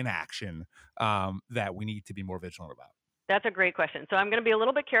by our inaction, that we need to be more vigilant about? That's a great question. So I'm going to be a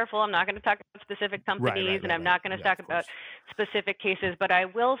little bit careful. I'm not going to talk about specific companies, and I'm not going to talk about specific cases, but I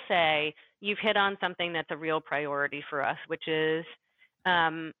will say you've hit on something that's a real priority for us, which is,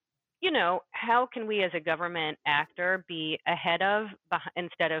 how can we as a government actor be ahead of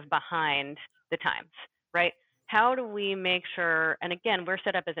instead of behind the times, right? How do we make sure, and again, we're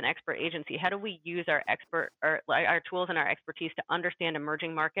set up as an expert agency, how do we use our tools and our expertise to understand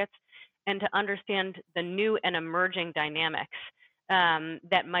emerging markets and to understand the new and emerging dynamics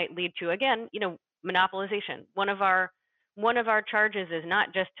that might lead to, again, monopolization. One of our charges is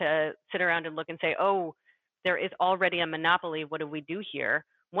not just to sit around and look and say, oh, there is already a monopoly, what do we do here?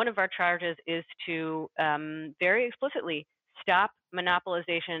 One of our charges is to very explicitly stop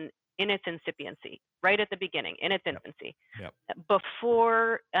monopolization in its incipiency, right at the beginning, in its infancy,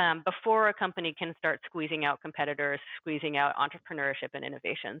 before a company can start squeezing out competitors, squeezing out entrepreneurship and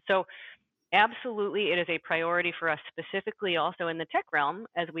innovation. So absolutely, it is a priority for us, specifically also in the tech realm,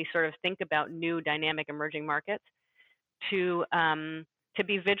 as we sort of think about new dynamic emerging markets, to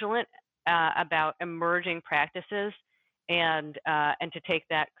be vigilant about emerging practices and to take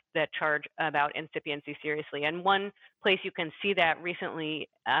that charge about incipiency seriously. And one place you can see that recently,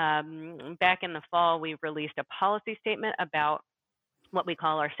 back in the fall, we released a policy statement about what we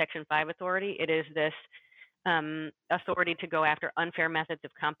call our Section 5 authority. It is this authority to go after unfair methods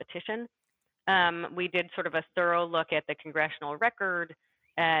of competition. We did sort of a thorough look at the congressional record,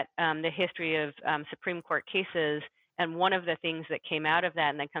 at the history of Supreme Court cases, And one of the things that came out of that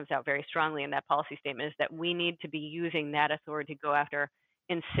and that comes out very strongly in that policy statement is that we need to be using that authority to go after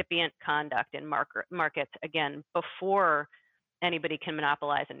incipient conduct in markets, again, before anybody can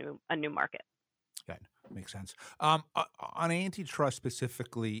monopolize a new market. That makes sense. On antitrust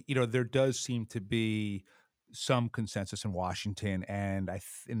specifically, there does seem to be some consensus in Washington, and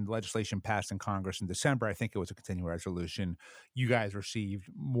in legislation passed in Congress in December, I think it was a continuing resolution. You guys received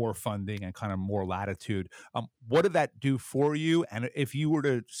more funding and kind of more latitude. What did that do for you? And if you were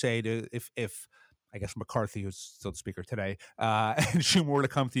to say if I guess McCarthy, who's still the speaker today, and Schumer were to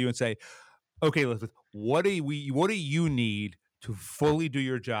come to you and say, "Okay, Elizabeth, what do you need to fully do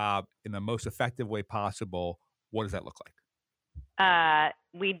your job in the most effective way possible?" What does that look like?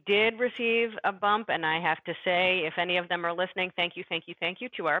 We did receive a bump, and I have to say, if any of them are listening, thank you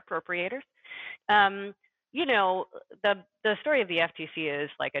to our appropriators. The story of the FTC is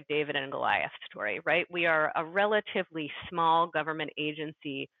like a David and Goliath story, right? We are a relatively small government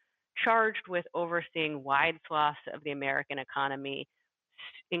agency charged with overseeing wide swaths of the American economy,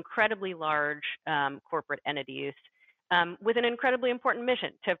 incredibly large corporate entities, with an incredibly important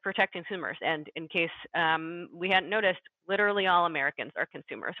mission to protect consumers. And in case we hadn't noticed, literally all Americans are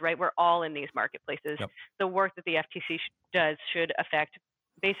consumers, right? We're all in these marketplaces. Yep. The work that the FTC does should affect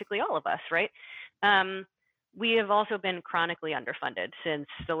basically all of us, right? We have also been chronically underfunded since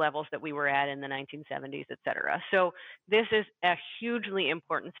the levels that we were at in the 1970s, et cetera. So this is a hugely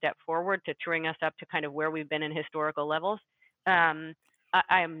important step forward to truing us up to kind of where we've been in historical levels.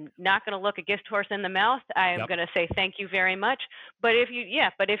 I'm not going to look a gift horse in the mouth. I am going to say thank you very much. But if you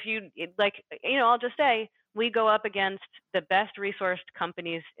I'll just say we go up against the best resourced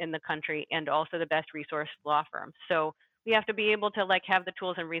companies in the country and also the best resourced law firms. So we have to be able to have the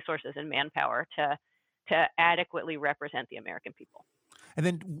tools and resources and manpower to adequately represent the American people. And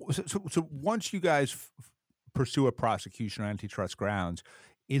then, so once you guys pursue a prosecution on antitrust grounds,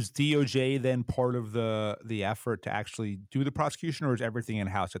 is DOJ then part of the effort to actually do the prosecution, or is everything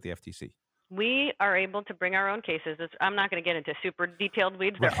in-house at the FTC? We are able to bring our own cases. I'm not going to get into super detailed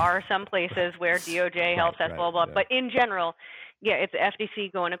weeds. Right. There are some places where DOJ helps us, blah, blah, blah. But in general, it's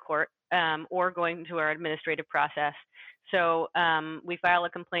FTC going to court or going to our administrative process. So we file a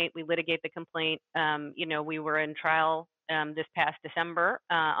complaint, we litigate the complaint. We were in trial this past December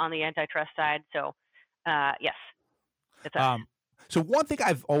on the antitrust side. So yes, it's us. So one thing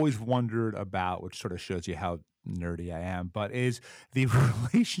I've always wondered about, which sort of shows you how nerdy I am, but is the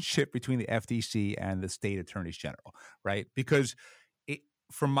relationship between the FTC and the state attorneys general, right? Because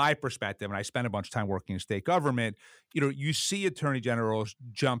from my perspective, and I spent a bunch of time working in state government, you see attorney generals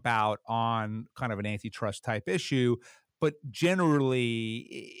jump out on kind of an antitrust type issue, but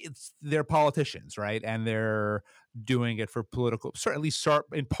generally they're politicians, right? And they're doing it for political, at least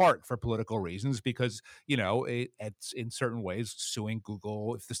in part for political reasons, because, it's in certain ways suing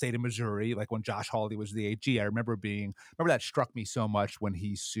Google. If the state of Missouri, like when Josh Hawley was the AG, I remember that struck me so much when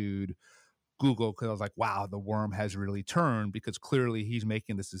he sued Google, because I was like, wow, the worm has really turned, because clearly he's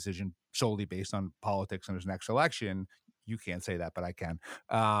making this decision solely based on politics in his next election. You can't say that, but I can.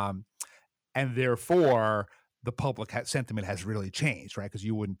 And therefore, the public sentiment has really changed, right? Because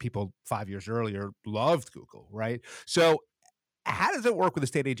people 5 years earlier loved Google, right? So how does it work with the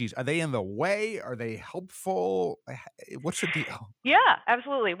state AGs? Are they in the way? Are they helpful? What's the deal? Yeah,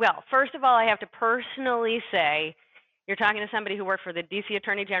 absolutely. Well, first of all, I have to personally say, you're talking to somebody who worked for the DC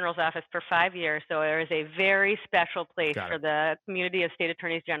Attorney General's office for 5 years, so there is a very special place for the community of state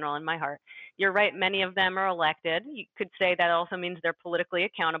attorneys general in my heart. You're right, many of them are elected. You could say that also means they're politically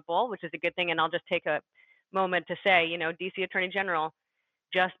accountable, which is a good thing, and I'll just take a moment to say, DC Attorney General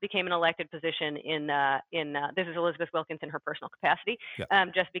just became an elected position in this is Elizabeth Wilkins in her personal capacity. Yeah.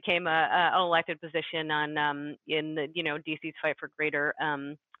 Just became an elected position in the DC's fight for greater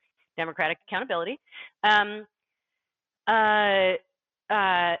democratic accountability. They are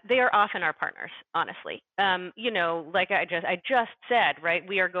often our partners, honestly. Like I just said, right?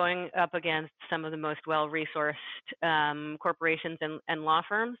 We are going up against some of the most well-resourced corporations and law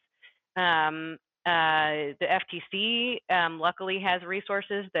firms. The FTC luckily has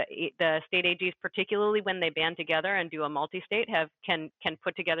resources. The state AGs, particularly when they band together and do a multi-state, can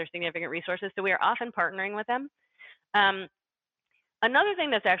put together significant resources. So we are often partnering with them. Another thing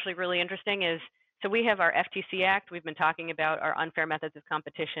that's actually really interesting is, so we have our FTC Act. We've been talking about our unfair methods of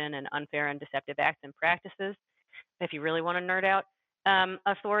competition and unfair and deceptive acts and practices. If you really want to nerd out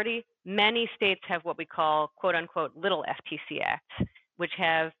authority, many states have what we call quote unquote little FTC acts, which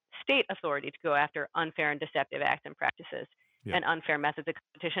have state authority to go after unfair and deceptive acts and practices and unfair methods of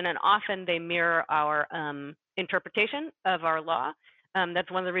competition. And often they mirror our interpretation of our law.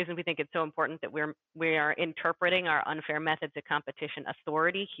 That's one of the reasons we think it's so important that we are interpreting our unfair methods of competition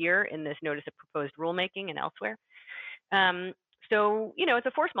authority here in this notice of proposed rulemaking and elsewhere. So, it's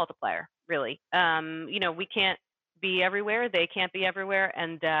a force multiplier, really. We can't be everywhere. They can't be everywhere.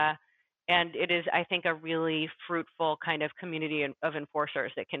 And it is, I think, a really fruitful kind of community of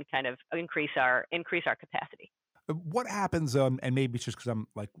enforcers that can kind of increase our capacity. What happens, and maybe it's just because I'm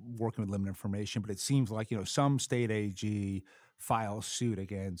like working with limited information, but it seems like, some state AG files suit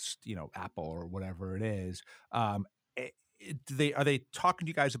against, Apple or whatever it is. Are they talking to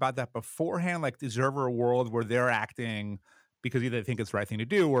you guys about that beforehand? Like, is there ever a world where they're acting because either they think it's the right thing to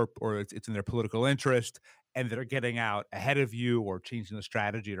do or it's in their political interest and they're getting out ahead of you or changing the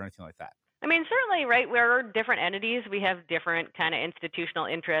strategy or anything like that? I mean, certainly, right, we're different entities. We have different kind of institutional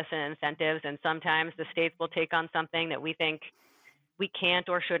interests and incentives, and sometimes the states will take on something that we think we can't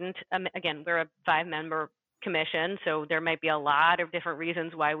or shouldn't. Again, we're a 5-member commission, so there might be a lot of different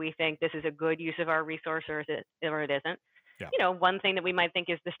reasons why we think this is a good use of our resource or it isn't. Yeah. One thing that we might think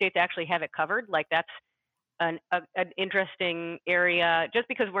is the states actually have it covered. Like, that's an interesting area. Just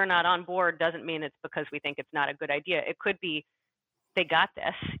because we're not on board doesn't mean it's because we think it's not a good idea. It could be they got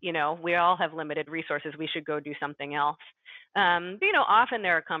this, we all have limited resources. We should go do something else. Often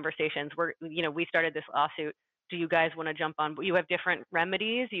there are conversations where, we started this lawsuit. Do you guys want to jump on? You have different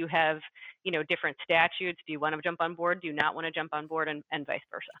remedies. You have, different statutes. Do you want to jump on board? Do you not want to jump on board? And vice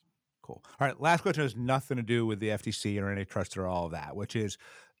versa. Cool. All right. Last question has nothing to do with the FTC or antitrust or all of that, which is,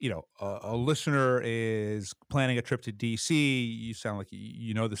 a listener is planning a trip to DC. You sound like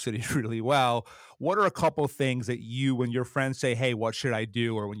you know the city really well. What are a couple of things that when your friends say, hey, what should I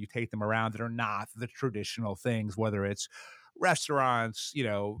do? Or when you take them around that are not the traditional things, whether it's restaurants,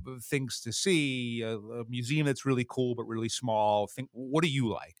 things to see, a museum that's really cool but really small. What do you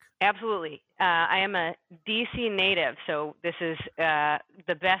like? Absolutely. I am a DC native, so this is the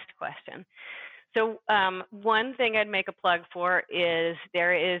best question. So one thing I'd make a plug for is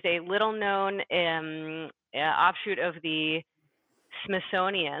there is a little known offshoot of the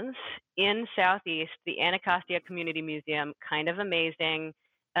Smithsonian's in Southeast, the Anacostia Community Museum, kind of amazing,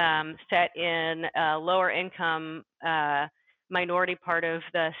 set in a lower income minority part of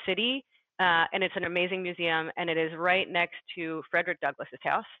the city. And it's an amazing museum, and it is right next to Frederick Douglass's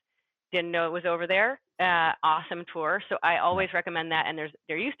house. Didn't know it was over there. Awesome tour. So I always recommend that. And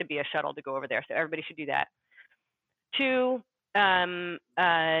there used to be a shuttle to go over there, so everybody should do that. 2,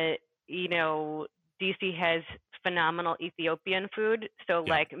 DC has phenomenal Ethiopian food. So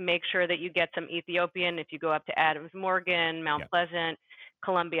make sure that you get some Ethiopian if you go up to Adams Morgan, Mount Pleasant,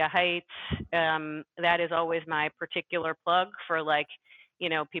 Columbia Heights. That is always my particular plug for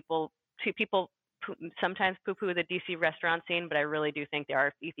people sometimes poo-poo the DC restaurant scene, but I really do think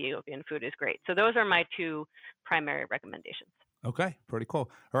our Ethiopian food is great. So those are my 2 primary recommendations. Okay, pretty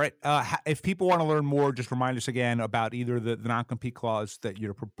cool. All right. If people want to learn more, just remind us again about either the non-compete clause that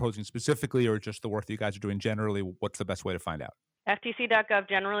you're proposing specifically or just the work that you guys are doing generally. What's the best way to find out? FTC.gov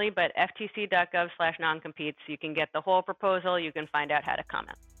generally, but FTC.gov/non-competes. You can get the whole proposal. You can find out how to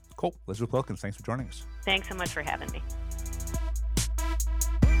comment. Cool. Elizabeth Wilkins, thanks for joining us. Thanks so much for having me.